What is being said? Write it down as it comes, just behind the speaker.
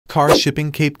Car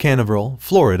Shipping Cape Canaveral,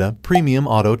 Florida Premium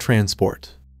Auto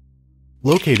Transport.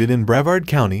 Located in Brevard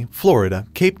County, Florida,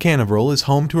 Cape Canaveral is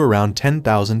home to around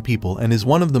 10,000 people and is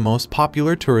one of the most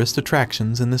popular tourist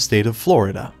attractions in the state of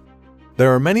Florida.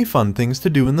 There are many fun things to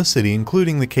do in the city,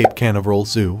 including the Cape Canaveral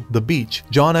Zoo, the beach,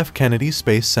 John F. Kennedy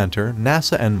Space Center,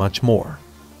 NASA, and much more.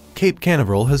 Cape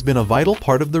Canaveral has been a vital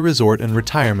part of the resort and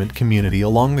retirement community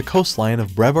along the coastline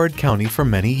of Brevard County for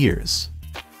many years.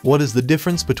 What is the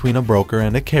difference between a broker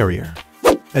and a carrier?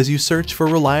 As you search for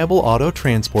reliable auto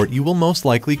transport, you will most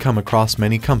likely come across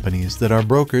many companies that are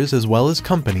brokers as well as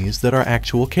companies that are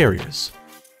actual carriers.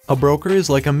 A broker is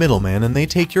like a middleman, and they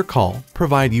take your call,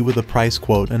 provide you with a price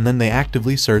quote, and then they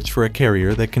actively search for a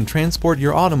carrier that can transport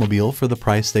your automobile for the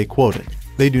price they quoted.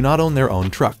 They do not own their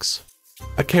own trucks.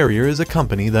 A carrier is a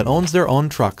company that owns their own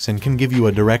trucks and can give you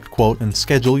a direct quote and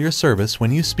schedule your service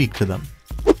when you speak to them.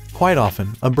 Quite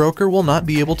often, a broker will not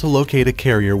be able to locate a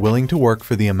carrier willing to work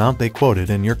for the amount they quoted,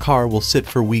 and your car will sit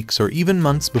for weeks or even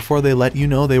months before they let you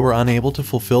know they were unable to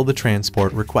fulfill the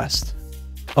transport request.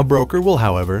 A broker will,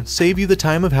 however, save you the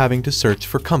time of having to search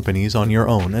for companies on your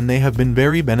own, and they have been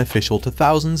very beneficial to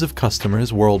thousands of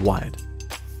customers worldwide.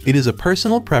 It is a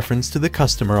personal preference to the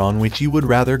customer on which you would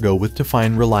rather go with to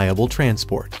find reliable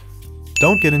transport.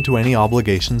 Don't get into any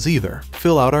obligations either.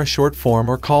 Fill out our short form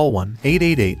or call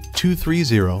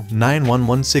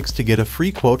 1-888-230-9116 to get a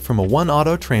free quote from a One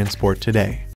Auto Transport today.